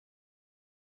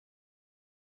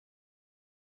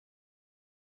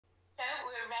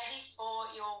ready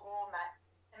for your warm-up.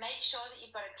 So make sure that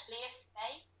you've got a clear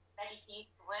space ready for you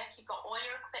to work. You've got all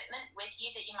your equipment with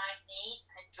you that you might need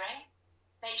and a drink.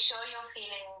 Make sure you're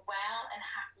feeling well and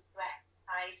happy to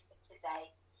exercise for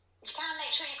today. If you can,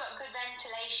 make sure you've got good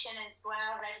ventilation as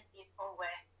well, ready for your full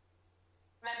work.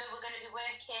 Remember, we're going to be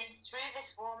working through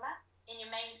this warm-up. In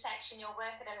your main section, you'll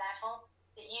work at a level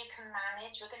that you can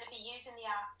manage. We're going to be using the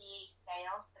RPE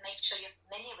scales, so make sure you're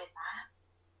familiar with that.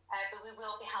 But we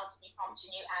will be helping you,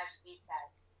 prompting you as we go.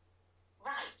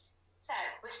 Right, so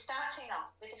we're starting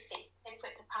off with the feet hip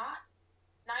width apart,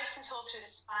 nice and tall through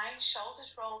the spine,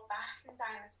 shoulders rolled back and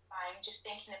down the spine, just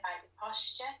thinking about your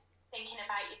posture, thinking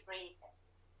about your breathing.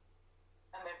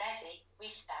 When we're ready, we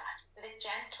start with a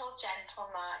gentle, gentle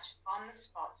march on the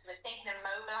spot. So we're thinking of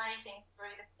mobilizing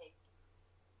through the feet.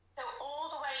 So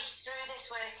all the way through this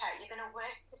workout, you're going to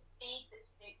work at the speed that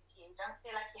suits you. Don't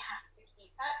feel like you have to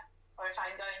keep up, or if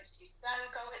I'm going too slow,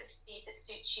 go at the speed that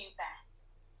suits you best.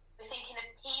 We're thinking of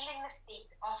peeling the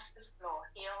feet off the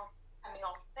floor, heels coming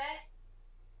off first,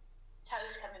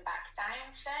 toes coming back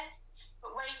down first,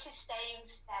 but weight is staying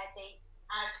steady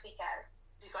as we go.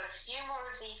 We've got a few more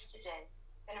of these to do.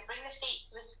 We're going to bring the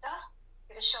feet to a stop,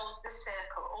 with the shoulders to a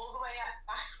circle, all the way up,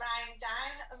 back, round,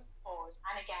 down, and pause.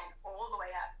 And again, all the way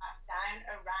up, back, down,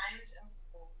 around, and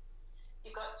pause.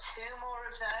 You've got two more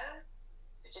of those.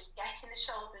 So just getting the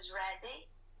shoulders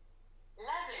ready.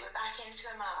 Lovely, we're back into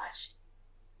a march.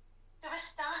 So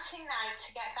we're starting now to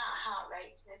get that heart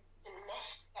rate to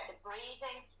lift, get the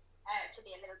breathing to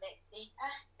be a little bit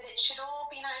deeper. But it should all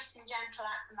be nice and gentle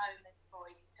at the moment for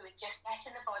you. So we're just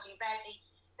getting the body ready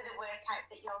for the workout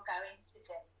that you're going to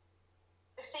do.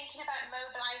 We're thinking about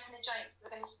mobilizing the joints. So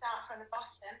we're going to start from the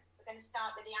bottom. We're going to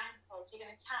start with the ankles. You're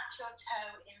going to tap your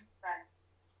toe in front.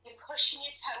 You're pushing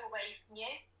your toe away from you,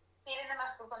 feeling the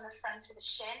muscles on the front of the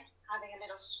shin, having a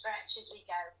little stretch as we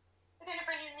go. We're going to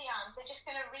bring in the arms. They're just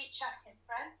going to reach up in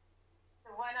front.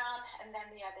 So one arm and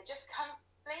then the other. Just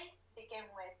comfortably to begin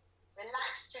with.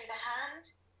 Relax through the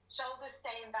hands. Shoulders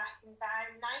staying back and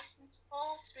down. Nice and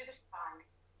tall through the spine.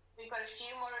 We've got a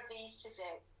few more of these to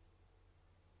do.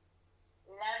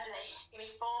 Lovely. Give me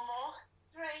 4 more.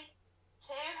 3,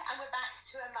 2, and we're back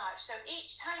to a march. So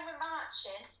each time we're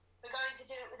marching, we're going to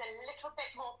do it with a little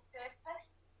bit more purpose,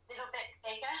 a little bit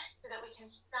bigger, so that we can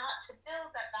start to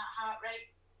build up that heart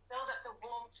rate, build up the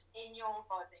warmth in your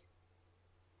body.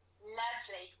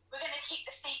 Lovely. We're going to keep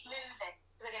the feet moving.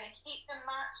 So we're going to keep them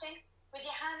marching. With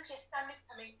your hands, your thumb is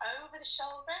coming over the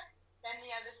shoulder, then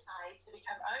the other side. So we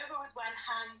come over with one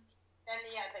hand, then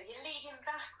the other. You're leading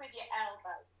back with your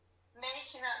elbow,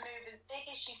 making that move as big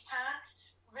as you can,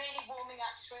 really warming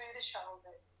up through the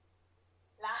shoulders.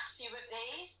 Last few of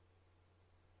these.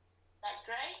 That's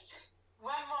great.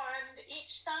 One more on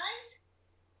each side.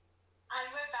 And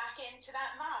we're back into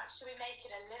that march. So we make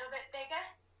it a little bit bigger.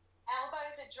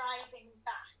 Elbows are driving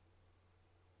back.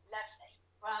 Lovely.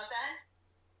 Well done.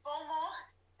 4 more.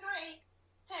 3,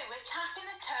 2. We're tapping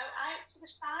the toe out to the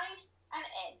side and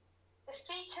in. The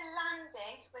feet are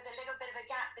landing with a little bit of a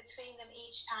gap between them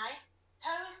each time.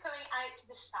 Toes going out to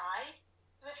the side.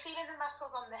 So we're feeling the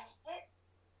muscles on the hips,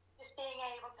 just being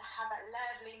able to have that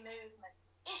lovely movement.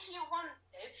 If you want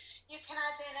to, you can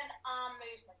add in an arm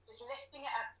movement, just lifting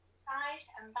it up to the side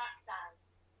and back down.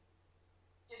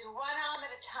 Just one arm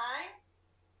at a time.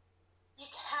 You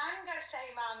can go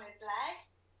same arm as leg.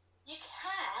 You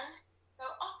can go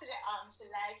opposite arm to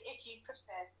leg if you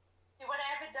prefer. Do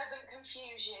whatever doesn't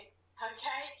confuse you.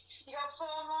 Okay, you got 4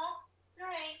 more. 3,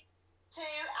 2,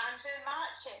 and we're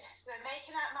marching. So we're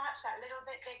making that march that little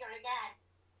bit bigger again.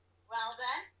 Well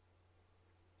done.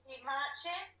 Keep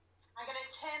marching. I'm going to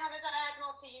turn on a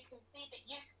diagonal so you can see that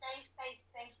you stay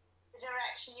facing the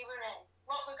direction you were in.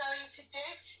 What we're going to do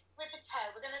with the toe,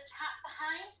 we're going to tap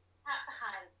behind, tap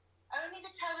behind. Only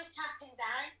the toe is tapping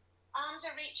down. Arms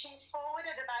are reaching forward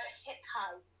at about hip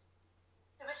height.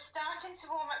 So we're starting to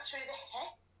warm up through the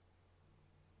hip,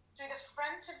 through the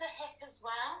front of the hip as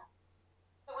well.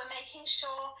 But we're making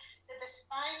sure that the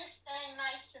spine is staying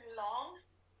nice and long.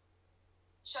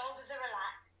 Shoulders are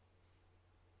relaxed.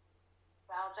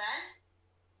 Well done.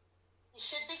 You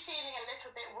should be feeling a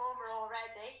little bit warmer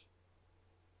already,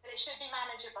 but it should be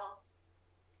manageable.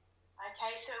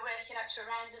 Okay, so we're working up to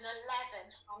around an 11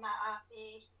 on that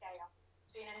RPE scale.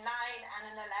 Between a 9 and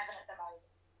an 11 at the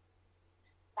moment.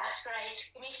 That's great.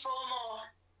 Give me 4 more.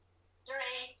 3,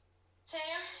 2,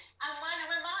 and 1,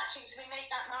 and we're marching. So we make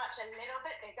that march a little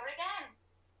bit bigger again.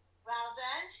 Well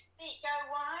done. Feet go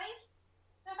wide.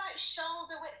 So about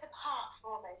shoulder width apart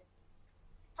for me.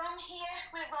 From here,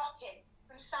 we're rocking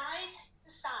from side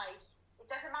to side. It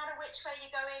doesn't matter which way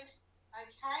you're going.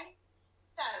 Okay.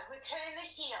 So we're curling the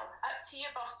heel up to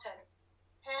your bottom.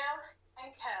 Curl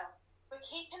and curl. We're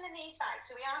keeping the knees back,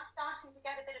 so we are starting to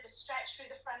get a bit of a stretch through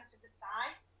the front of the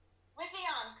thigh. With the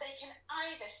arms, they can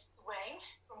either swing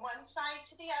from one side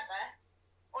to the other,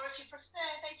 or if you prefer,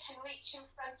 they can reach in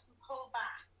front and pull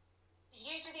back. So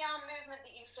you do the arm movement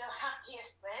that you feel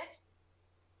happiest with.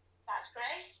 That's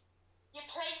great.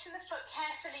 You're placing the foot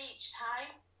carefully each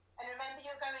time, and remember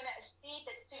you're going at a speed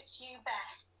that suits you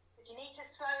best. If you need to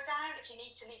slow down, if you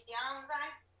need to leave the arms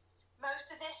out,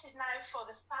 most of this is now for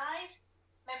the thighs.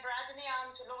 Remember, adding the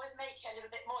arms will always make it a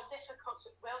little bit more difficult, so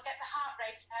it will get the heart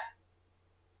rate up,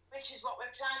 which is what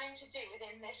we're planning to do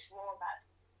within this warm-up.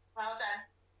 Well done.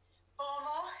 4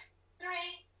 more, 3,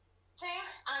 2,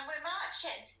 and we're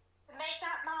marching. To make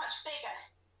that march bigger,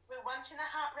 we're wanting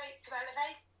the heart rate to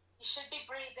elevate. You should be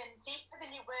breathing deeper than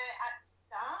you were at the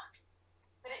start,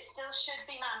 but it still should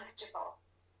be manageable.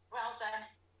 Well done.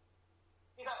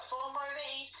 You've got 4 more of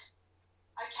these.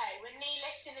 Okay, we're knee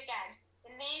lifting again.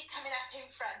 The knee's coming up in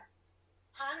front.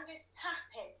 Hand is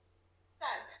tapping. So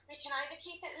we can either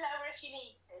keep it lower if you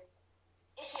need to.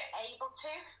 If you're able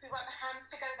to, we want the hands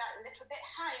to go that little bit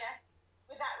higher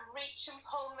with that reach and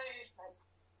pull movement.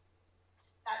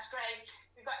 That's great.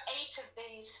 We've got 8 of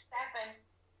these. 7, 6,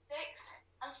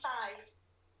 and 5.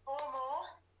 4 more.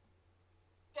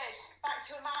 Good. Back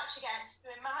to a march again.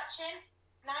 So we're marching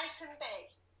nice and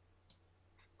big.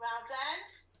 Well done.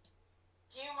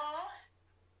 Few more.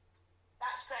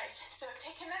 That's great. So we're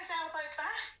picking those elbows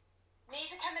back.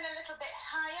 Knees are coming a little bit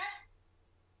higher.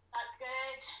 That's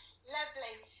good.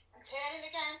 Lovely. And turning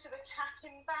again, so we're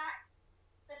tapping back.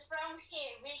 So from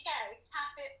here we go.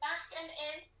 Tap it back and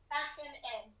in, back and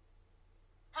in.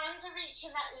 Hands are reaching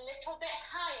that little bit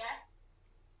higher,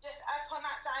 just up on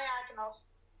that diagonal.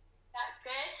 That's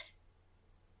good.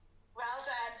 Well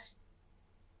done.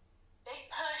 Big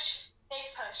push, big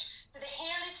push. So the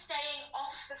heel is staying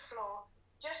off the floor.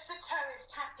 Just the toe is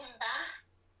tapping back.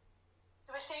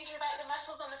 So we're thinking about the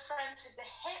muscles on the front of the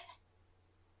hip.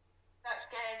 That's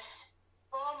good.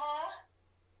 4 more.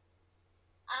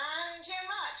 And you're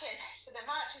marching. So the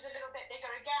march is a little bit bigger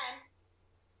again.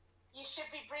 You should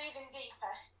be breathing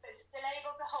deeper, but still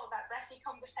able to hold that breathy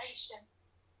conversation.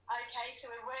 Okay, so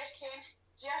we're working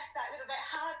just that little bit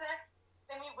harder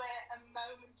than we were a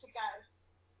moment ago.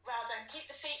 Well done.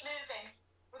 Keep the feet moving.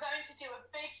 We're going to do a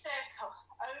big circle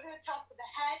over the top of the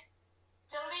head.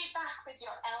 Still lead back with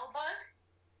your elbow.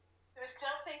 So we're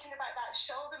still thinking about that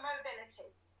shoulder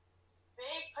mobility.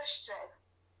 Big push through.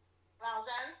 Well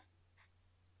done.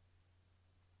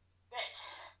 Good.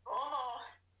 4 more.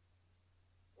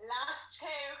 Last 2.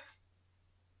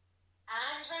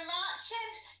 And we're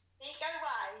marching. Feet go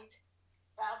wide.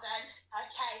 Well done.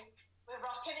 Okay. We're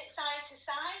rocking it side to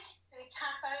side. So we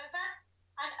tap over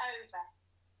and over.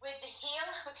 With the heel,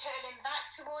 we're curling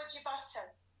back towards your bottom.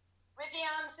 With the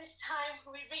arms this time,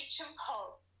 we reach and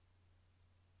pull.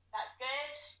 That's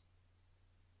good.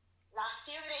 Last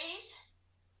few of these.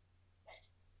 Good.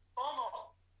 4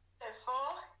 more. So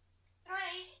 4, 3,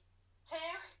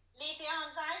 2, leave the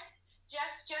arms out.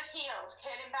 Just your heels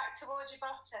curling back towards your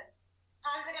bottom.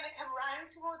 Hands are going to come round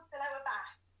towards the lower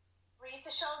back. Breathe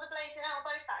the shoulder blades and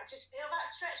elbows back. Just feel that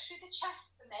stretch through the chest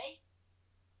for me.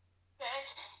 Good.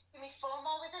 Give me 4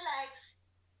 more with the legs.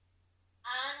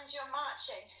 And you're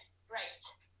marching. Great.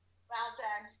 Well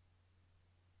done.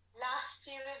 Last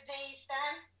few of these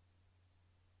then.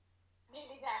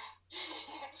 Nearly there.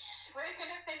 We're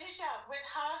going to finish up with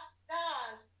half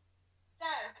stars.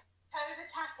 So, toes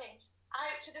are tapping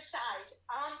out to the side.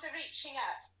 Arms are reaching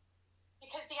up.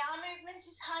 Because the arm movement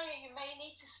is higher, you may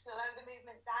need to slow the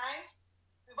movement down.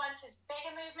 We want as big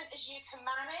a movement as you can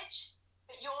manage,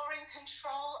 but you're in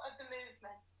control of the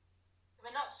movement. So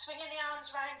we're not swinging the arms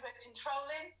around, we're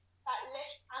controlling that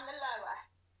lift and the lower.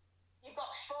 You've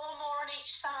got 4 more on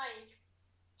each side.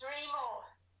 3 more.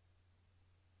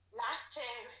 Last 2.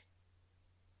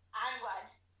 And 1.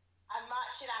 And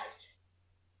march it out.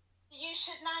 You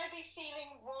should now be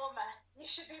feeling warmer. You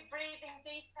should be breathing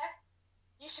deeper.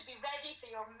 You should be ready for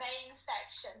your main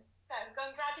section. So go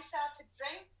and grab yourself a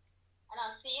drink, and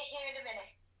I'll see you here in a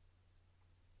minute.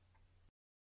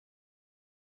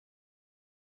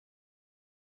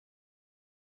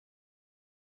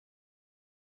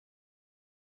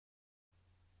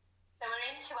 So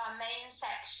we're into our main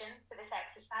section for this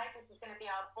exercise. This is going to be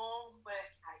our ball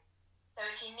workout. So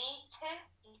if you need to,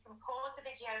 you can pause the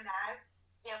video now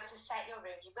to be able to set your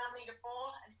room. You will need a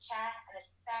ball and a chair and a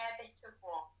spare bit of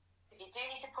warmth. If you do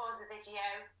need to pause the video,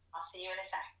 I'll see you in a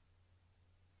sec.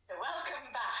 So welcome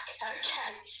back.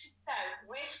 Okay, so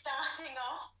we're starting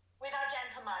off with our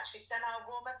gentle march. We've done our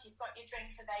warm-up. You've got your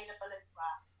drink available as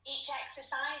well. Each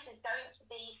exercise is going to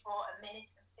be for 1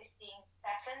 minute and 15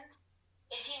 seconds.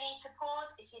 If you need to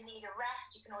pause, if you need a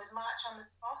rest, you can always march on the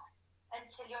spot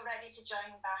until you're ready to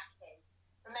join back in.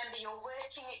 Remember, you're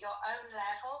working at your own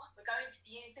level. We're going to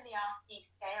be using the RPE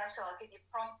scale, so I'll give you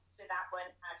prompts for that one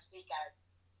as we go.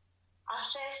 Our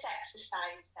first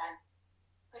exercise then,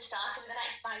 we're starting with an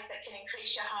exercise that can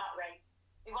increase your heart rate.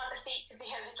 We want the feet to be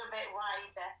a little bit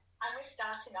wider, and we're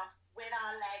starting off with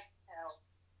our leg curl.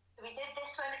 So we did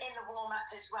this one in the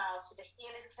warm-up as well, so the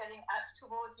heel is curling up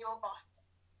towards your bottom.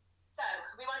 So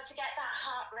we want to get that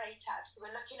heart rate up, so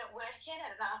we're looking at working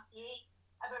at an RPE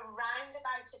of around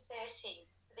about a 13,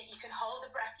 so that you can hold a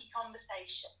breathy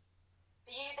conversation. For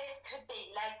you, this could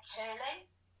be leg curling,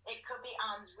 it could be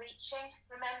arms reaching.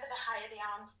 Remember, the higher the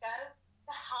arms go,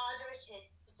 the harder it is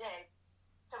to do.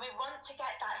 So we want to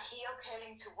get that heel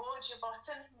curling towards your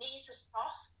bottom, knees are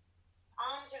soft,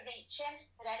 arms are reaching.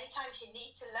 At any time if you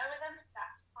need to lower them,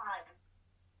 that's fine.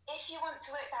 If you want to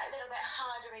work that a little bit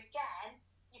harder again,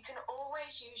 you can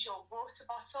always use your water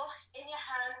bottle in your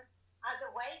hand as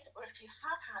a weight, or if you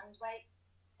have hand weight,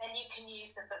 then you can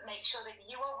use them, but make sure that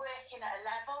you are working at a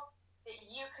level that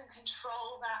you can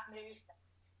control that movement.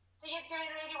 So you're doing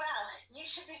really well. You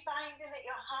should be finding that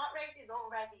your heart rate is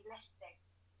already lifting,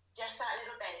 just that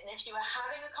little bit. And if you were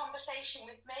having a conversation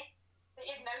with me, that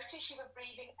you'd notice you were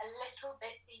breathing a little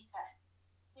bit deeper.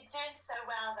 You're doing so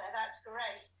well there, that's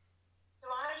great. So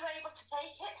are you able to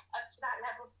take it up to that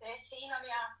level 13 on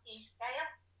the RPE scale?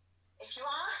 If you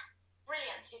are,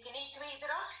 brilliant. If you need to ease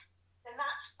it off, then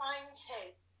that's fine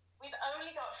too. We've only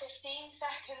got 15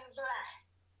 seconds left.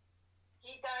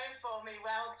 Keep going for me,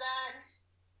 well done.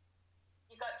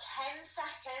 You've got 10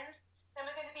 seconds, then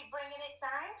we're going to be bringing it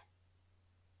down.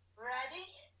 Ready?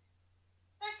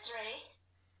 So 3,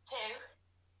 2,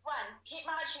 1. Keep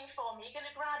marching for me. You're going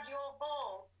to grab your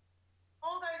ball.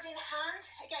 Ball goes in hand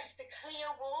against a clear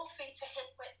wall, feet to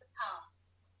hip width apart.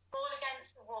 Ball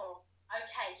against the wall.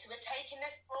 Okay, so we're taking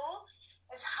this ball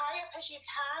as high up as you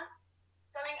can,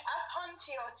 going up onto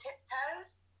your tiptoes,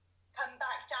 come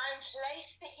back down, place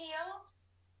the heels,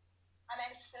 and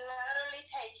then slowly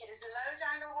take it as low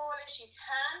down the wall as you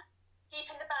can,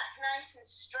 keeping the back nice and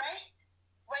straight.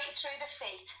 Weight through the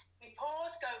feet. We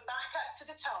pause, go back up to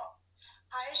the top.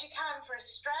 High as you can for a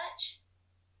stretch,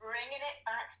 bringing it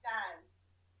back down.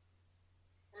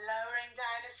 Lowering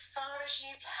down as far as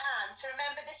you can. So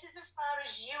remember, this is as far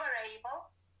as you are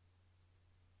able.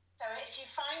 So if you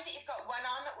find that you've got one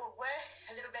arm that will work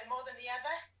a little bit more than the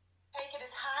other, take it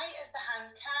as high as the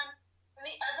hand can, and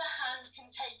the other hand can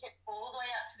take it all the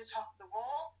way up to the top of the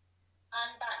wall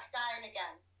and back down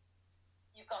again.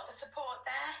 You've got the support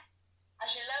there. As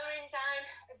you're lowering down,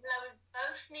 as low as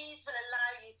both knees will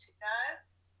allow you to go,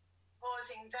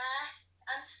 pausing there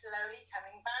and slowly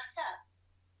coming back up.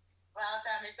 Well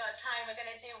done, we've got time. We're going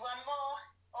to do one more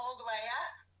all the way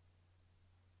up.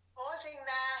 Pausing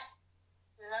there,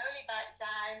 slowly back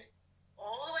down,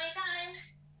 all the way down.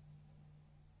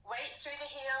 Weight through the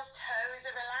heels, toes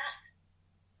are relaxed,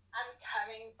 and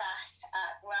coming back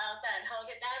up. Well done.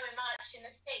 Hold it there. We're marching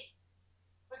the feet.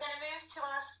 We're going to move to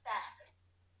our step.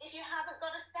 If you haven't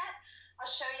got a step, I'll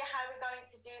show you how we're going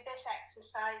to do this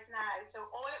exercise now. So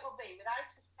all it will be, without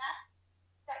a step,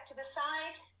 step to the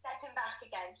side, stepping back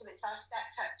again. So it's our step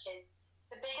touches.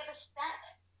 The bigger the step,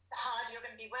 the harder you're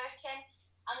going to be working.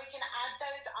 And we can add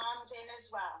those arms in as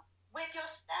well. With your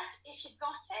step, if you've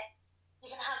got it,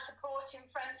 you can have support in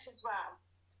front as well.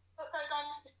 Foot goes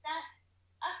onto the step,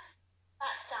 up,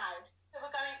 back down. So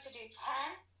we're going to do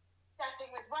 10,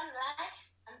 stepping with one leg,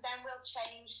 and then we'll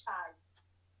change sides.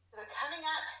 So we're coming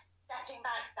up, stepping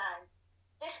back down.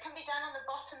 This can be done on the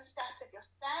bottom step of your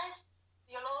stairs.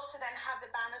 You'll also then have the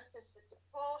banisters for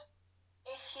support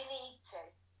if you need to.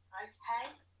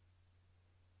 Okay?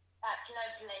 That's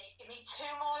lovely. Give me 2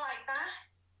 more like that.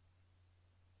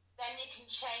 Then you can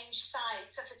change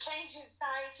sides. So for changing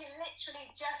sides, you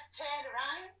literally just turn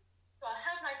around. So I'll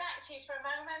hold my back to you for a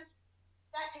moment,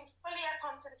 stepping fully up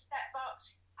onto the step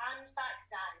box and back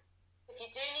down. If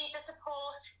you do need the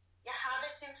support, you have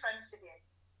it in front of you.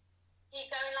 Keep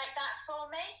going like that for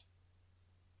me.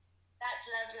 That's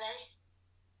lovely.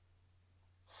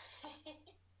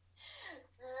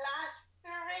 Last 3,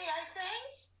 I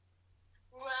think.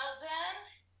 Well done.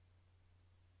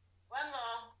 One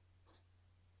more.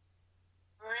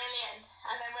 Brilliant.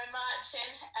 And then we're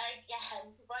marching again.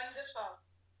 Wonderful.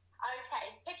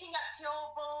 Okay, picking up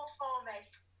your ball for me.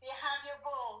 Do you have your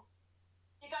ball?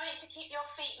 You're going to keep your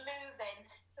feet moving.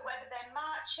 So whether they're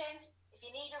marching, if you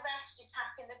need a rest, you're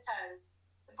tapping the toes.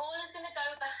 The ball is going to go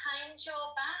behind your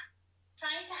back,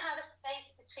 trying to have a space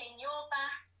between your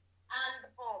back and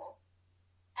the ball.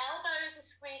 Elbows are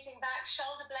squeezing back,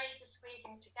 shoulder blades are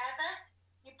squeezing together.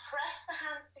 You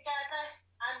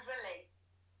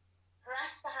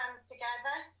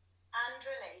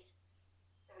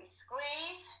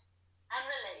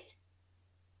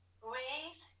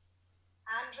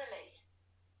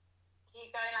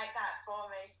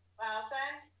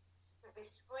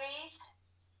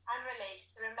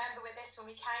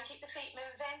we can keep the feet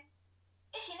moving.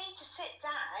 If you need to sit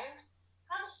down,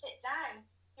 have a sit down.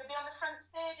 You'll be on the front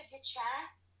third of your chair.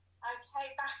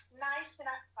 Okay, back nice and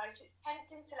upright. It's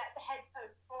tempting to let the head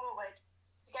poke forward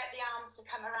to get the arm to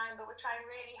come around, but we're trying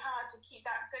really hard to keep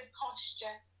that good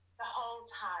posture the whole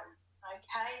time.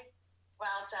 Okay,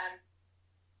 well done.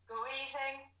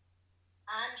 Squeezing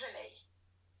and release.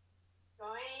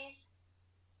 Squeeze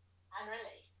and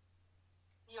release.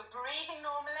 You're breathing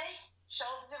normally,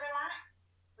 shoulders are relaxed.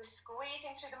 We're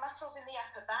squeezing through the muscles in the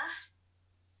upper back.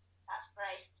 That's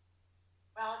great.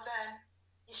 Well done.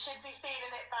 You should be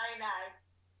feeling it by now.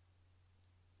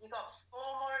 You've got 4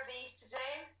 more of these to do.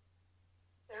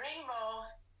 3 more.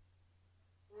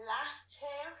 Last 2.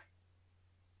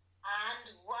 And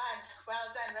 1. Well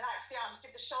done. Relax the arms.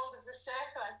 Give the shoulders a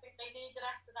circle. I think they need it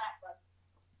after that one.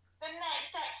 The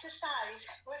next exercise,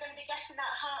 we're going to be getting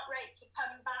that heart rate to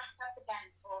come back up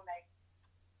again for me.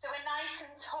 So we're nice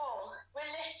and tall. We're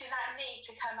lifting that knee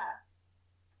to come up.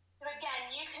 So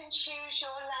again, you can choose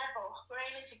your level. We're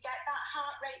aiming to get that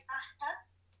heart rate back up.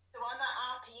 So on that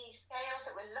RPE scale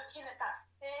that we're looking at that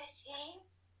 13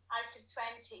 out of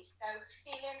 20. So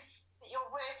feeling that you're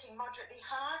working moderately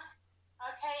hard.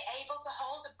 Okay, able to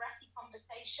hold a breathy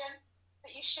conversation,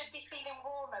 but you should be feeling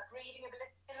warmer, breathing a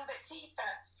little bit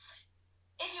deeper.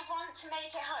 If you want to make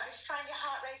it hard, if you find your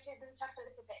heart rate isn't up a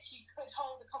little bit, you could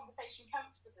hold the conversation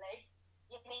comfortably.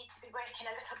 You need to be working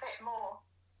a little bit more.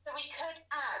 So we could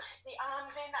add the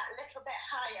arms in that little bit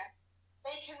higher.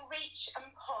 They can reach and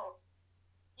pull.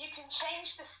 You can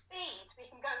change the speed. We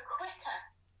can go quicker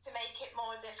to make it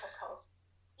more difficult.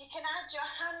 You can add your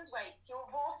hand weight, your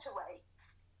water weight.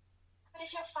 But if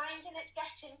you're finding it's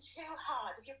getting too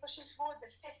hard, if you're pushing towards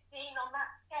a 15 on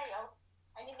that scale,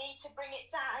 and you need to bring it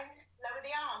down, lower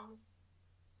the arms.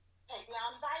 Take the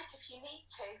arms out if you need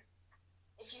to.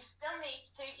 If you still need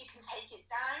to, you can take it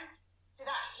down to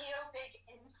that heel dig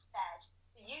instead.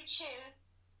 So you choose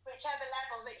whichever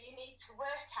level that you need to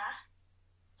work at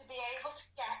to be able to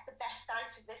get the best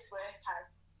out of this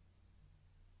workout.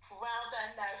 Well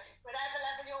done though. Whatever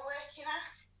level you're working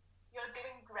at, you're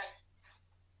doing great.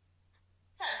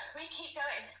 So we keep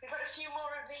going. We've got a few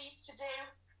more of these to do.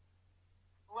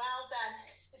 Well done.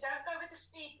 So don't go with the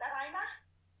speed that I'm at.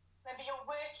 Remember, you're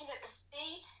working at the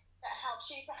speed that helps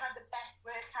you to have the best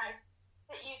workout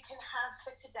that you can have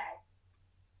for today.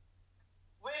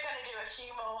 We're going to do a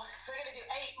few more. We're going to do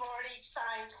 8 more on each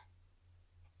side.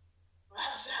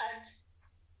 Well done.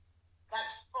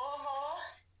 That's 4 more.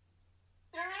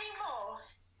 3 more.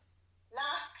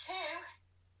 Last 2.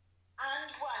 And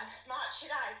 1. March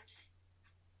it out.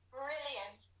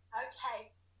 Brilliant.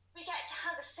 Okay. We get to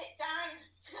have a sit down.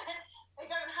 They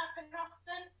don't happen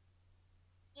often.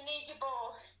 You need your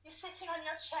ball. You're sitting on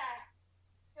your chair.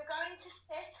 You're going to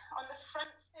sit on the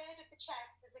front third of the chair.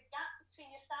 There's a gap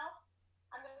between yourself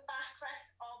and the backrest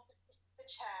of the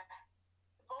chair.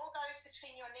 The ball goes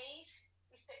between your knees.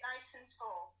 You sit nice and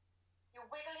tall. You're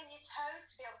wiggling your toes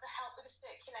to be able to help with the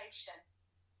circulation.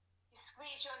 You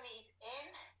squeeze your knees in,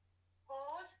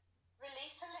 pause,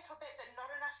 release a little bit, but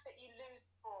not enough that you lose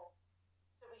the ball.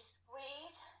 So we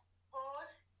squeeze,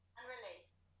 pause, and release.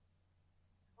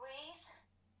 Squeeze,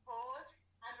 pause,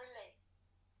 and release.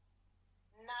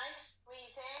 Nice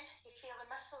squeeze in. You feel the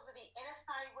muscles of the inner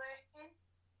thigh working,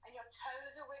 and your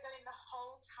toes are wiggling the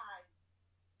whole time.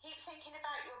 Keep thinking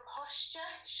about your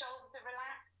posture. Shoulders are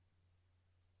relaxed.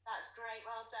 That's great.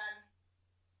 Well done.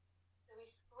 So we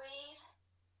squeeze,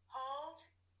 hold,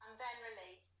 and then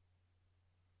release.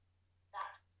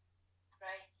 That's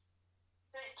great.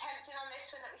 So it's tempting on this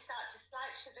one that we start to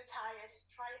slouch because we're tired.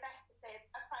 Try your best to stay as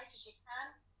upright as you can,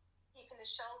 keeping the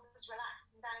shoulders relaxed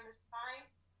and down the spine,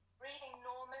 breathing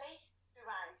normally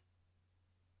throughout.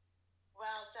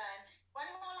 Well done. One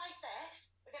more like this.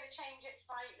 We're going to change it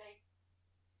slightly.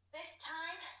 This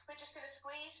time, we're just going to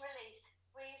squeeze, release,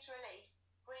 squeeze, release,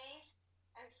 squeeze,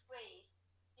 and squeeze.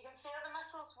 You can feel the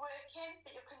muscles working,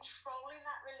 but you're controlling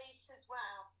that release as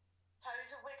well.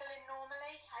 Toes are wiggling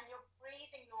normally, and you're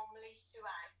breathing normally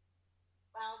throughout.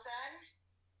 Well done.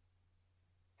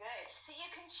 Good. So you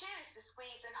can choose the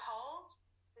squeeze and hold,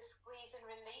 the squeeze and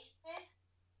releases.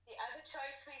 The other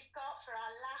choice we've got for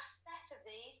our last set of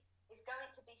these is going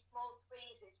to be small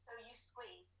squeezes. So you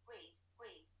squeeze, squeeze,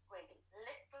 squeeze, squeeze.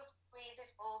 Little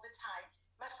squeezes all the time.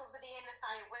 Muscles of the inner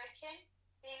thigh are working,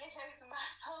 feeling those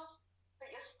muscles, but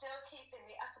you're still keeping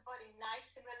the upper body nice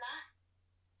and relaxed.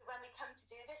 So when we come to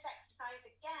do this exercise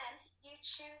again, you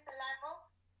choose the level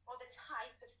or the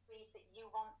type of squeeze that you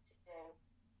want to do.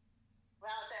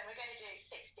 Well done. We're going to do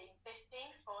 16,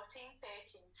 15, 14,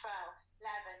 13, 12,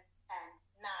 11,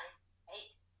 10, 9,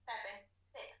 8, 7,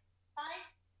 6, 5,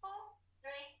 4,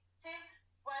 3, 2,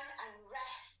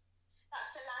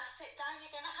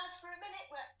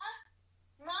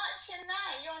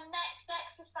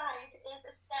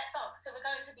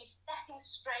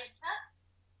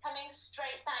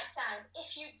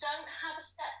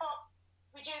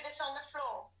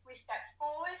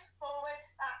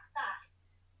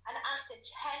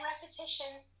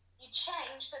 you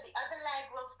change so the other leg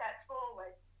will step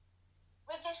forward.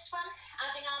 With this one,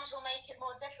 adding arms will make it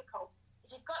more difficult. If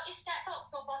you've got your step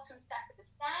box or bottom step at the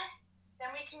stairs,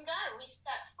 then we can go. We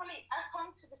step fully up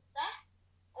onto the step,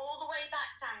 all the way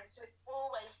back down. So it's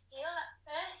always heel up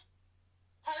first,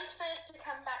 toes first to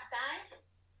come back down.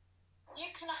 You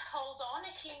can hold on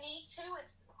if you need to with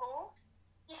support.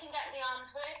 You can get the arms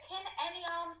working, any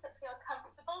arms that feel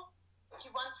comfortable. If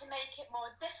you want to make it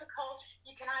more difficult,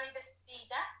 you can either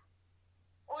speed up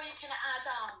or you can add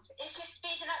arms. If you're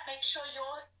speeding up, make sure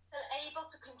you're still able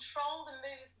to control the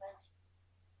movement.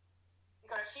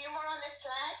 We've got a few more on this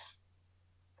leg,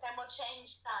 then we'll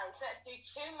change sides. Let's do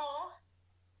 2 more.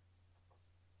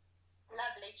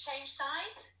 Lovely, change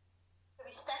sides. So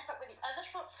we step up with the other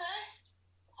foot first.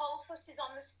 Whole foot is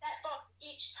on the step box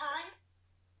each time.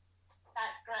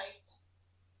 That's great.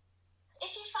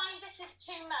 If you find this is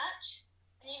too much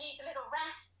and you need a little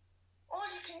rest, all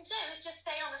you can do is just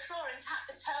stay on the floor and tap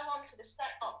the toe onto the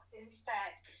step box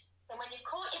instead. So when you've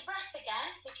caught your breath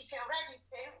again, if you feel ready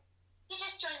to, you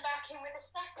just join back in with a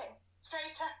stepping,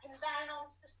 straight up and down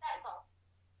onto the step box.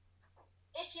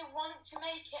 If you want to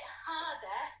make it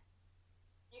harder,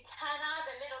 you can add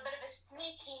a little bit of a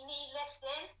sneaky knee lift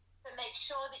in, but make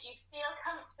sure that you feel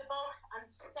comfortable and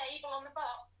stable on the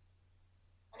box.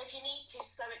 And if you need to,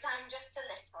 slow it down just a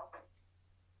little.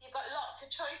 You've got lots of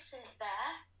choices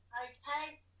there,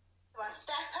 okay? So our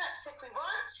step ups if we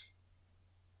want.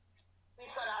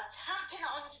 We've got our tapping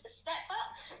onto the step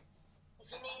box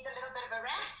if you need a little bit of a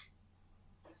rest.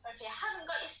 Or if you haven't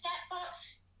got your step box,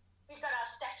 we've got our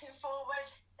stepping forward,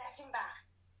 stepping back.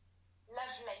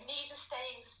 Lovely. Knees are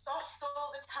staying soft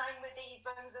all the time with these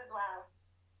ones as well.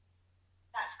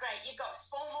 That's great. You've got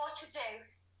 4 more to do.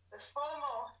 There's 4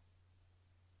 more.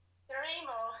 3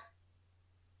 more.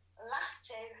 Last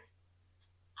 2.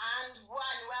 And 1.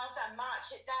 Well done.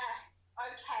 March it there.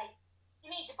 Okay.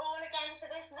 You need your ball again for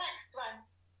this next one.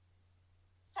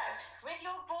 So, with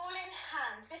your ball in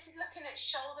hand, this is looking at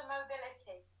shoulder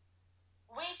mobility.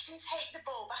 We can take the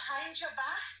ball behind your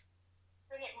back,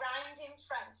 bring it round in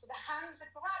front. So the hands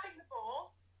are grabbing the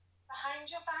ball behind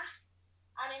your back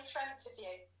and in front of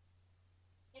you.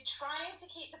 You're trying to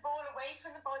keep the ball away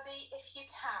from the body if you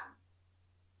can.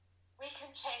 We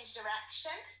can change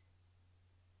direction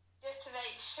just to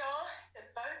make sure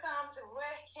that both arms are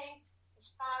working as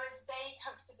far as they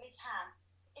comfortably can.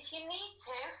 If you need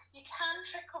to, you can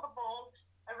trickle the ball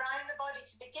around the body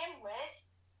to begin with,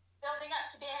 building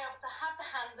up to be able to have the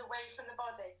hands away from the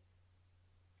body.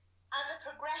 As a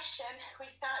progression, we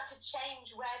start to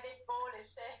change where this ball is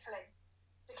circling.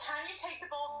 So can you take the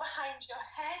ball behind your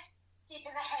head,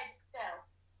 keeping the head still?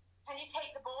 Can you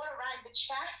take the ball around the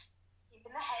chest,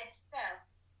 keeping the head still?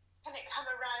 Can it come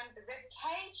around the rib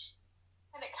cage?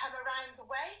 Can it come around the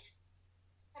waist?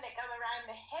 Can it go around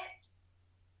the hip?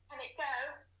 Can it go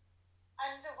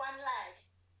under one leg?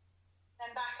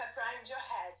 Then back up around your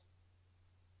head,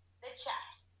 the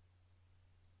chest,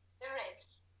 the ribs,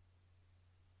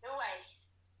 the waist,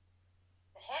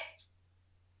 the hips,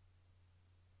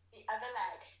 the other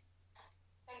leg.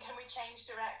 Then can we change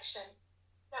direction?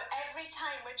 So every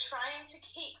time we're trying to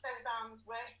keep those arms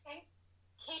working,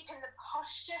 keeping the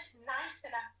posture nice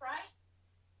and upright.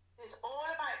 It's all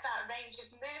about that range of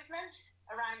movement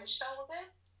around the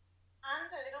shoulders and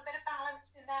a little bit of balance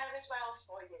in there as well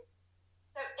for you.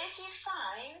 So if you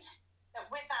find that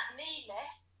with that knee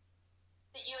lift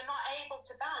that you're not able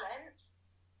to balance,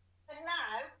 then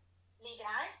now leave it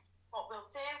out. What we'll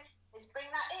do is bring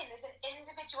that in as an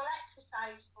individual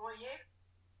exercise for you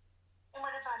in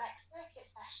one of our next circuit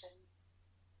sessions.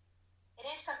 It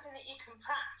is something that you can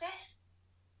practice,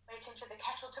 waiting for the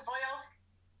kettle to boil,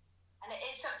 and it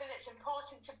is something that's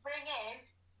important to bring in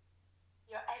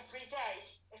your everyday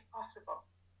if possible.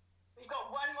 We've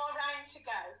got 1 more round to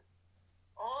go,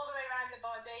 all the way around the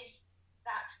body.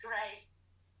 That's great.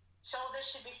 Shoulders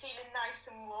should be feeling nice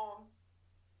and warm.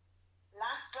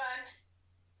 Last one.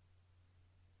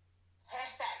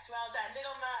 Perfect, well done.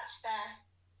 Little march there.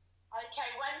 Okay,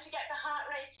 1 to get the heart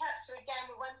rate up. So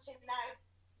again, we're wanting now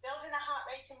building the heart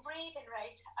rate and breathing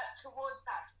rate up towards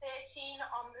that 13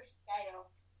 on the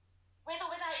scale. With or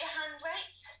without your hand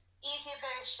weight, easier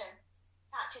version.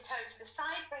 Tap your toe to the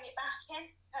side, bring it back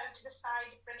in. Toe to the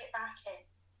side, bring it back in.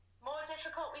 More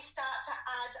difficult, we start to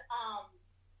add arms.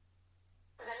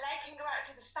 So the leg can go out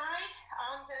to the side,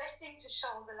 arms are lifting to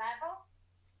shoulder level.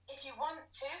 If you want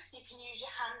to, you can use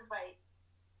your hand weight.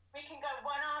 We can go 1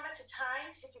 arm at a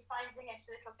time if you're finding it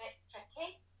a little bit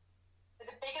tricky. So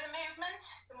the bigger the movement,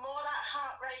 the more that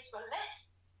heart rate will lift,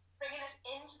 bringing us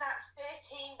into that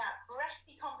 13, that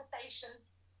breathy conversation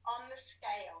on the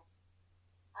scale.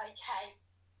 Okay,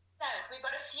 so we've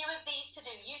got a few of to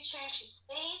do. You choose your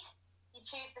speed, you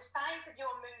choose the size of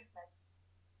your movement.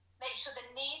 Make sure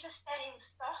the knees are staying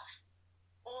soft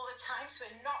all the time, so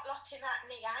we're not locking that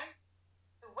knee out.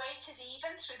 The weight is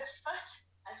even through the foot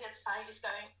as the other side is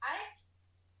going out.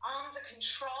 Arms are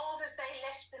controlled as they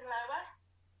lift and lower.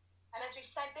 And as we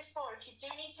said before, if you do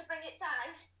need to bring it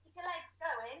down, keep your legs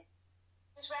going.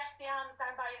 Just rest the arms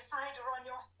down by your side or on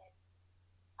your hip.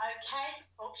 Okay,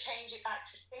 or change it back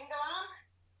to single arm.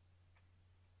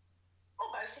 Or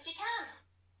both if you can.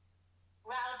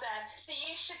 Well done. So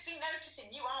you should be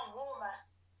noticing you are warmer.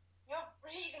 You're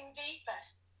breathing deeper.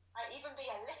 Might even be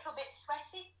a little bit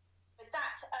sweaty, but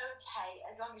that's okay.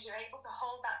 As long as you're able to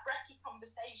hold that breathy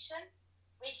conversation,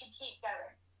 we can keep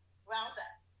going. Well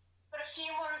done. Got a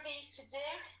few more of these to do.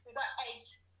 We've got 8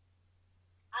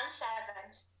 and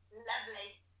 7.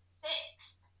 Lovely. 6,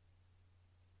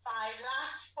 5,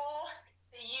 last 4.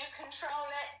 So you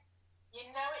control it. You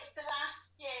know it's the last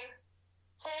few.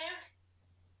 2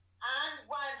 and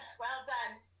 1. Well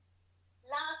done.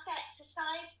 Last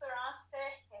exercise for our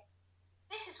circuit.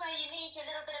 This is where you need your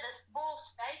little bit of this wall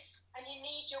space and you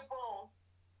need your ball.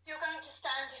 You're going to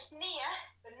stand near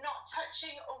but not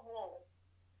touching a wall.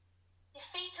 Your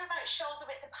feet are about shoulder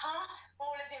width apart,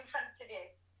 ball is in front of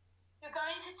you. You're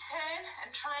going to turn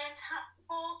and try and tap the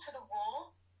ball to the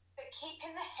wall, but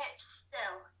keeping the hips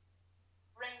still.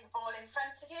 Bring the ball in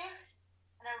front of you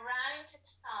and around to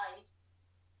the side.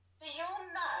 So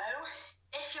you'll know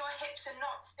if your hips are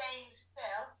not staying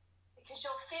still because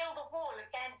you'll feel the wall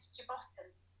against your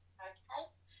bottom. Okay?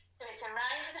 So it's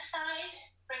around to the side,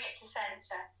 bring it to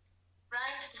centre.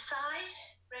 Round to the side,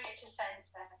 bring it to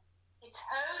centre. Your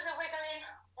toes are wiggling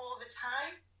all the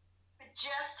time, but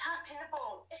just tapping the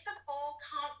ball. If the ball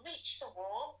can't reach the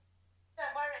wall,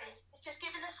 don't worry. It's just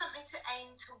giving us something to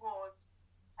aim towards.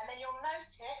 And then you'll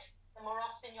notice, the more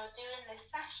often you're doing this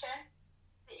session,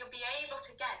 that you'll be able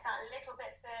to get that little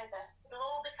bit further. It'll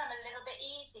all become a little bit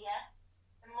easier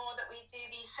the more that we do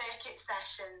these circuit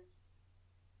sessions.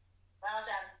 Well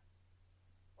done.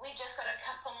 We've just got a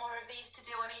couple more of these to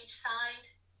do on each side.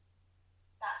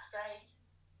 That's great.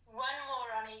 1 more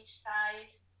on each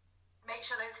side. Make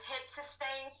sure those hips are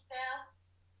staying still.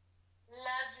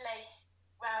 Lovely.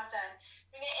 Well done.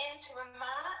 Bring it into a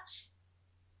march.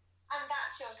 And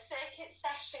that's your circuit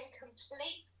session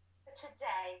complete for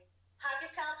today. Have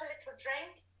yourself a little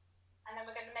drink. And then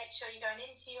we're going to make sure you're going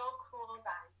into your cool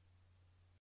down.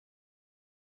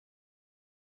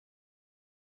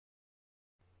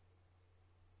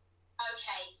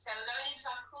 Okay, so we're going into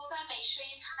our cool down. Make sure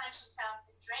you've had yourself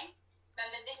a drink.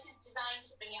 Remember, this is designed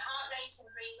to bring your heart rate and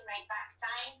breathing rate back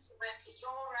down to work at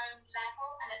your own level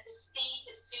and at the speed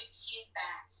that suits you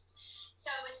best. So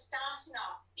we're starting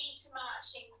off. Feet are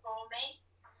marching for me.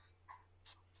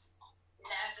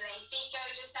 Lovely. Feet go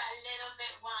just that little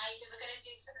bit wider. We're going to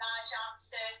do some large arm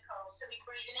circles. So we're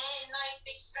breathing in, nice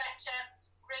big stretch up,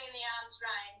 bringing the arms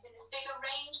round. In as big a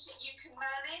range that you can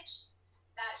manage.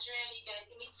 That's really good.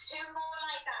 Give me 2 more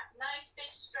like that. Nice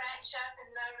big stretch up and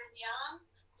lowering the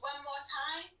arms. 1 more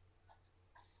time.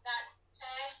 That's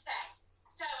perfect.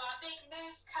 So our big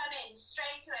moves come in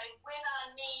straight away with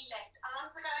our knee lift.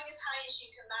 Arms are going as high as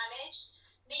you can manage.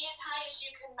 Knee as high as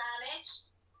you can manage.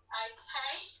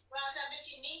 Okay. Well done. If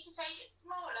you need to take it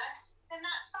smaller, then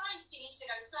that's fine. If you need to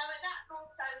go slower, that's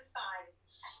also fine.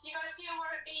 You've got a few more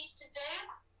of these to do.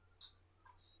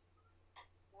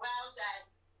 Well done.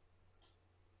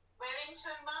 We're into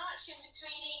a march in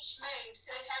between each move, so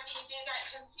if ever you do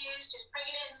get confused, just bring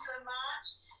it into a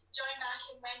march, join back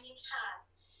in when you can.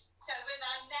 So with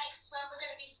our next one, we're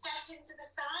going to be stepping to the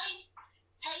side,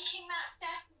 taking that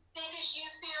step as big as you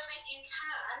feel that you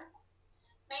can.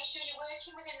 Make sure you're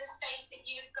working within the space that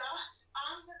you've got.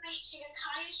 Arms are reaching as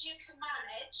high as you can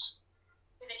manage.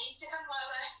 So if it needs to come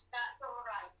lower, that's all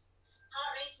right.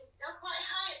 Heart rate is still quite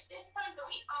high at this point, but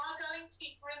we are going to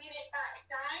be bringing it back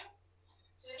down.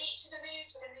 So with each of the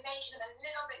moves, we're going to be making them a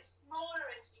little bit smaller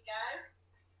as we go.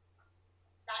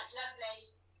 That's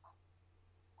lovely.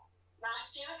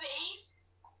 Last few of these.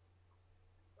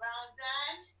 Well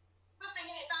done. We're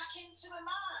bringing it back into a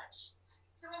march.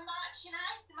 So we're marching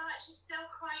out. The march is still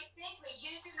quite big. We're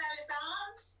using those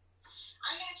arms.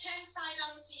 I'm going to turn side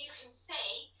on so you can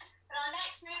see. But our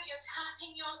next move, you're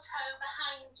tapping your toe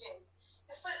behind you.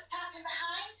 The foot's tapping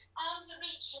behind, arms are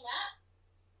reaching up.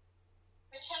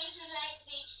 We're changing legs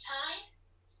each time.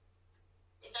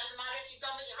 It doesn't matter if you've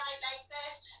gone with your right leg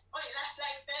first or your left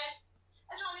leg first,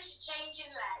 as long as you're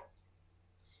changing legs.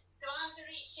 So arms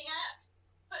are reaching up,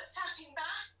 foot's tapping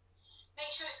back.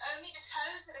 Make sure it's only the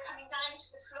toes that are coming down to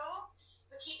the floor.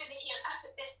 We're keeping the heel up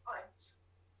at this point.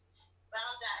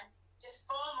 Well done.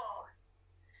 Just 4 more.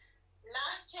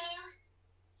 Last 2.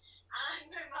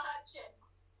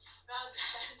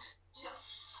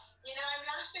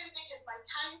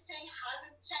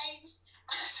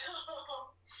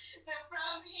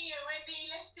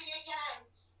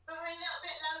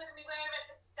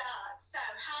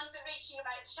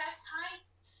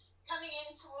 coming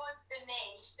in towards the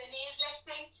knee. The knee is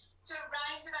lifting to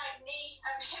around about knee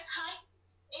hip height,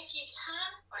 if you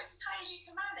can, or as high as you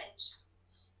can manage.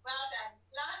 Well done.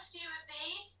 Last few of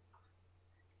these.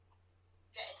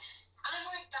 Good. And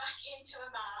we're back into a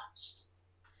march.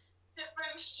 So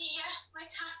from here, we're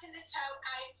tapping the toe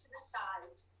out to the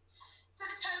side. So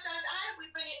the toe goes out, we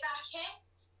bring it back in.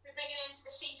 We bring it into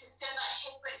the feet are still about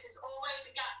hip width. There's always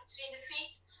a gap between the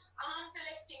feet. Arms are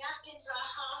lifting up into a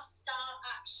half star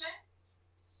action.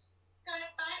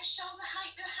 Going back, shoulder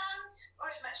height with the hands, or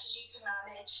as much as you can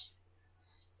manage.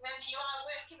 Remember, you are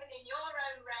working within your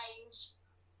own range,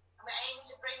 and we're aiming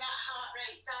to bring that heart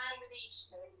rate down with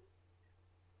each move.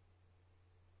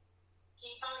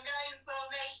 Keep on going for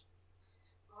me.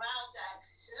 Well done.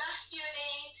 Last few of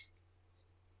these.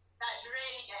 That's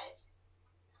really good.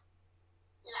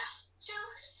 Last two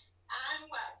and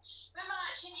one. We're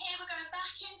marching here. We're going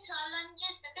back into our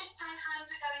lunges, but this time hands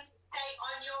are going to stay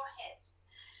on your hips.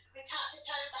 We tap the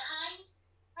toe behind,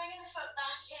 bringing the foot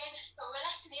back in, but we're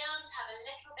letting the arms have a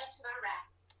little bit of a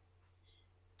rest.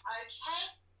 Okay.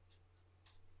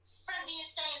 Front knee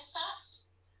is staying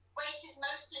soft. Weight is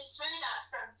mostly through that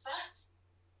front foot.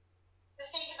 We're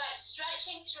thinking about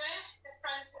stretching through the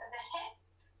front of the hip.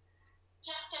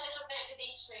 Just a little bit with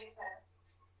each movement.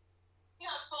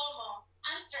 You got 4 more,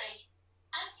 and 3,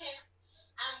 and 2,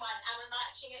 and 1, and we're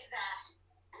marching it there.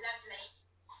 Lovely.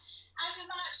 As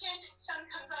we're marching, thumb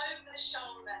comes over the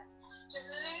shoulder. Just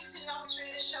loosening off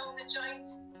through the shoulder joint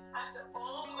after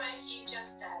all the work you've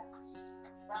just done.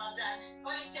 Well done.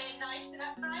 Body staying nice and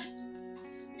upright.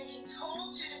 Thinking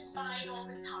tall through the spine all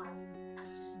the time.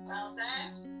 Well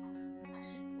done.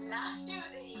 Last few of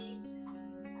these.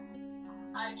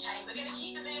 Okay, we're going to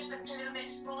keep the movements a little bit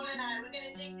smaller now. We're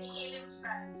going to dig the heel in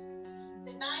front.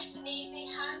 So nice and easy,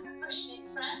 hands are pushing in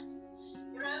front.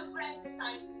 You're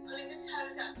overemphasizing pulling the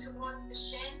toes up towards the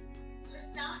shin. So we're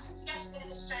starting to get a bit of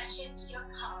a stretch into your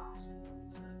calf.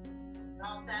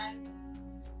 Well done.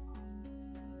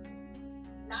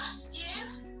 Last few.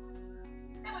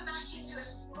 Then we're back into a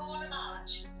smaller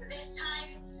march. So this time,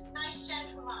 nice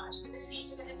gentle march, but the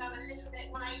feet are going to go a little bit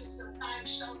wider, so back,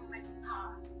 shoulder width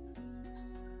apart.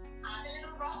 Add a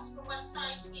little rock from one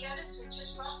side to the other, so we're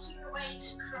just rocking the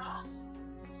weight across.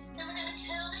 Then we're going to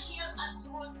curl the heel up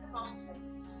towards the bottom.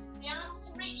 The arms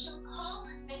can reach and pull,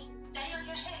 they can stay on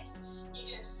your hips. You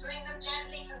can swing them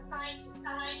gently from side to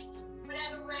side,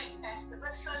 whatever works best, but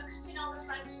we're focusing on the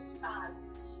front of the thigh.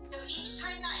 So each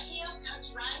time that heel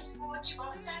comes round towards your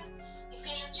bottom, you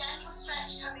feel a gentle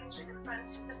stretch coming through the front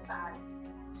of the thigh.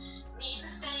 Knees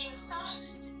are staying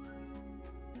soft,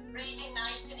 breathing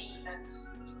nice and even.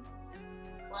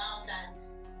 Well done.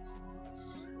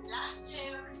 Last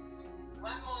 2, 1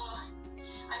 more,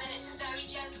 and then it's a very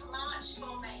gentle march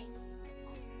for me.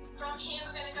 From here,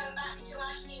 we're going to go back to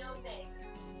our heel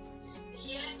digs. The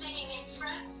heel is digging in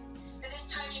front, but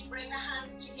this time you bring the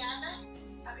hands together,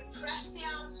 and we press the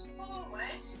arms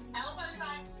forward, elbows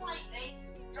out slightly,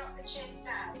 drop the chin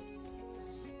down.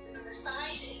 So from the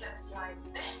side, it looks like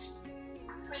this.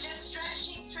 We're just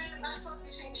stretching through the muscles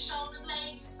between the shoulder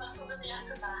blades, muscles of the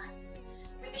upper back.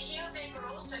 With the heel dig,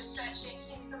 we're also stretching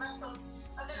into the muscles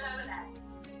of the lower leg.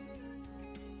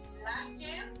 Last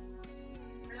few.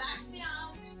 Relax the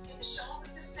arms, give the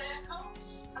shoulders a circle,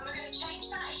 and we're going to change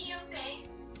that heel dig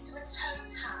to a toe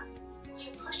tap.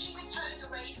 So you're pushing the toes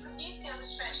away from you, feel the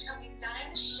stretch coming down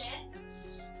the shin,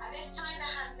 and this time the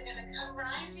hands are going to come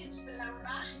round into the lower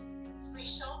back,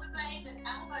 squeeze shoulder blades and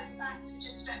elbows back, so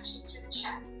just stretching through the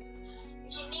chest.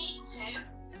 If you need to,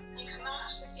 you can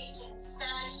march the feet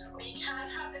instead, or you can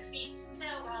have the feet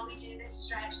still while we do this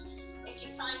stretch if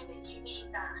you find that you need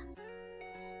that.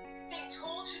 Think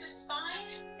tall through the spine,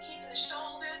 keeping the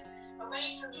shoulders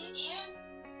away from your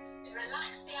ears, and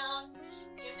relax the arms,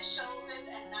 give the shoulders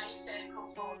a nice circle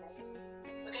for me.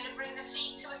 We're going to bring the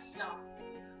feet to a stop.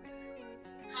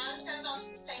 Hand goes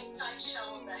onto the same side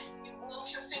shoulder. You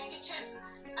walk your fingertips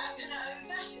up and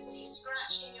over as if you're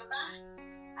scratching your back,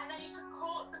 and then you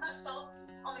support the muscle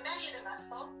on the belly of the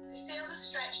muscle to feel the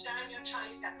stretch down your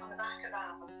tricep on the back of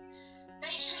arm.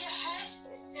 Make sure your head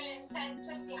is still in center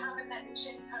so you haven't let the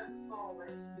chin poke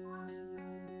forward.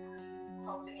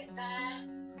 Holding it there.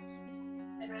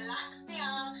 Then relax the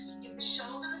arm, give the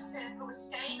shoulder a circle. We're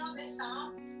staying on this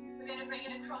arm. We're going to bring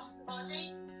it across the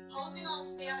body, holding on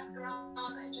to the upper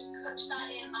arm and just clutch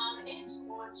that arm in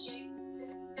towards you to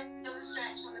feel the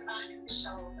stretch on the back of the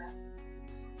shoulder.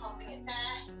 Holding it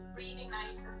there, breathing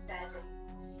nice and steady.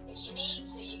 If you need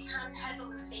to, you can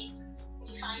pedal the feet. If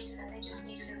you find that they just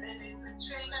need a little bit of movement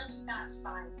through them, that's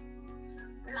fine.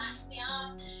 Relax the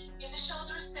arm, give the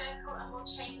shoulder a circle, and we'll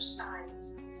change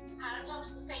sides. Hand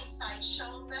onto the same side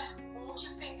shoulder, walk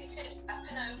your fingertips up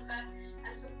and over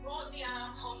and support the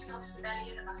arm, holding onto the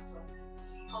belly of the muscle.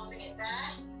 Holding it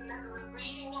there. Remember, we're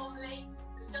breathing normally.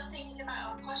 We're still thinking about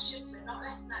our posture, so we're not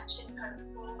letting that chin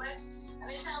poke forward. And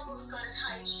this elbow's gone as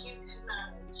high as you can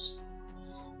manage.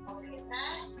 Holding it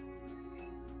there.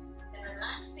 Then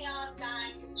relax the arm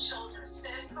down, give the shoulder a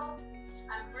circle,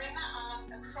 and bring that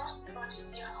arm across the body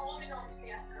so you're holding on to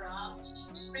the upper arm.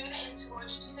 Just bringing it in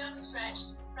towards you to feel the stretch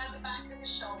around the back of the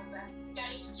shoulder. Again,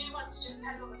 if you do want to just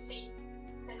pedal the feet,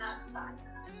 then that's fine.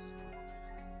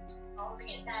 Holding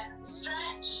it there,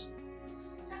 stretch,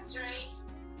 for 3,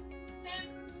 2,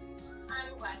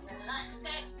 and 1. Relax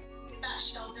it, with that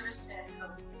shoulder a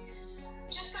circle.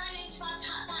 Just going into our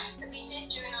tap backs that we did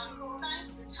during our cool down,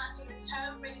 so we're tapping the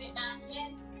toe, bringing it back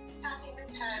in, tapping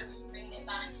the toe, bringing it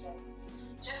back in.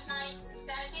 Just nice and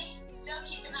steady, still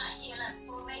keeping that heel up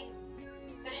for me.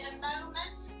 But in a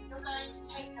moment, you're going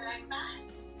to take the leg back,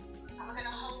 and we're going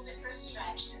to hold it for a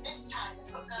stretch. So this time,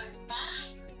 the foot goes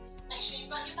back. Make sure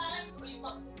you've got your balance or you've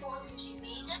got support if you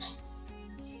need it.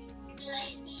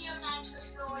 Place the heel down to the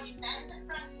floor, you bend the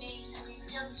front knee, and you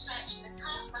feel the stretch in the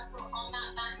calf muscle on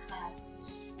that back leg.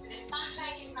 So this back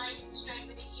leg is nice and straight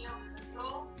with the heel to the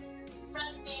floor.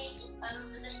 Front knee is over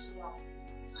the heel.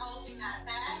 Holding that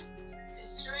there for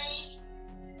 3,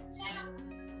 2,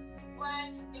 1.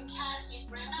 Then carefully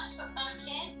bring that foot back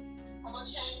in, and we'll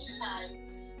change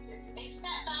sides. So it's a big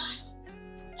step back.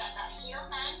 Get that heel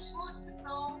down towards the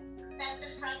floor. Bend the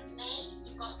front knee.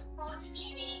 You've got support if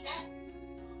you need it.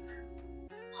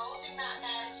 Holding that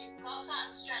there so you've got that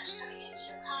stretch coming into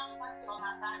your calf muscle on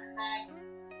that back leg.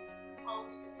 Hold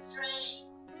for 3,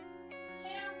 2,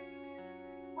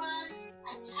 1,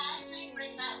 and carefully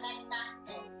bring that leg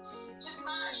back in. Just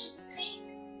marching the feet,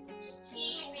 just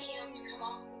peeling the heels to come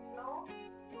off the floor.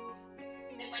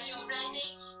 Then when you're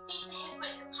ready, feet are hip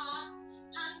width apart,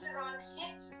 hands are on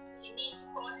hips. If you need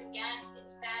support again,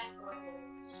 it's there for you.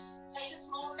 Take a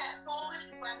small step forward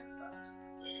with one foot.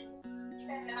 You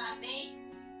bend the back knee.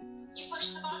 You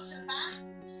push the bottom back,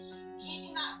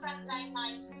 keeping that front leg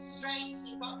nice and straight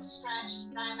so you've got the stretch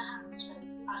down the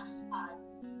hamstrings, back of thigh.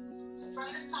 So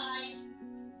from the side,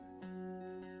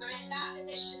 we're in that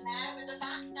position there with the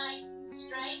back nice and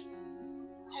straight,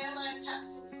 tailbone tucked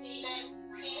to the ceiling,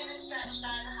 feeling the stretch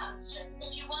down the hamstring.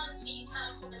 If you want to, you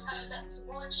can pull the toes up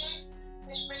towards you,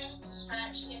 which brings the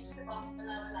stretch into the bottom of the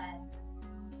lower leg.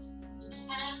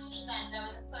 Carefully then,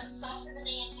 lower the foot, soften the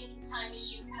knee and take the time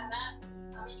as you come up,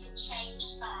 and we can change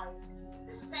sides. It's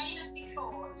the same as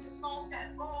before. It's a small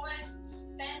step forward,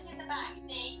 bending the back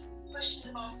knee, pushing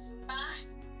the bottom back,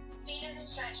 feeling the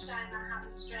stretch down the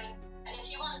hamstring, and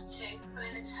if you want to,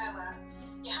 pulling the toe up.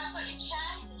 You have got your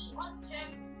chair, if you want to,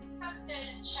 front third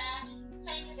of the chair,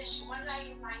 same position, one leg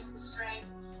is nice and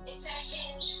straight. It's a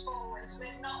hinge forward, so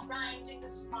we're not rounding the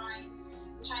spine.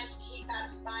 We're trying to keep that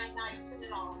spine nice and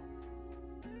long.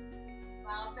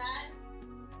 Well done.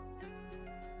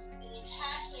 Then you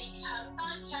carefully come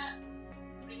back up,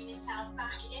 bring yourself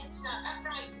back into that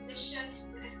upright position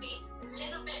with the feet a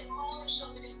little bit more than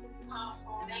shoulder distance apart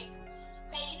for me.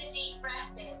 Taking a deep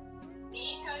breath in.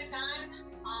 Knees go down,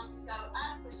 arms go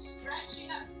up. We're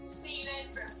stretching up to the ceiling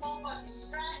for a full body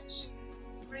stretch.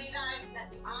 Breathe out,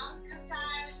 let the arms come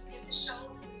down, give the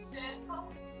shoulders a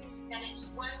circle. Then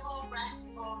it's one more breath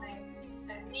for me.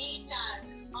 So knees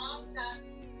down, arms up.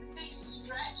 Big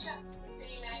stretch up to the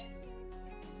ceiling.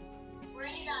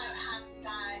 Breathe out, hands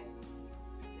down.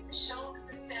 Give the shoulders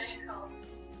a circle.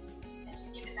 And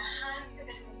just giving the hands a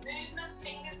bit of movement,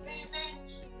 fingers moving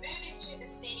through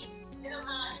the feet. Little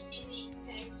march if you need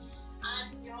to.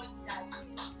 And you're done.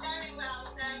 Very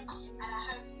well done. And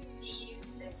I hope to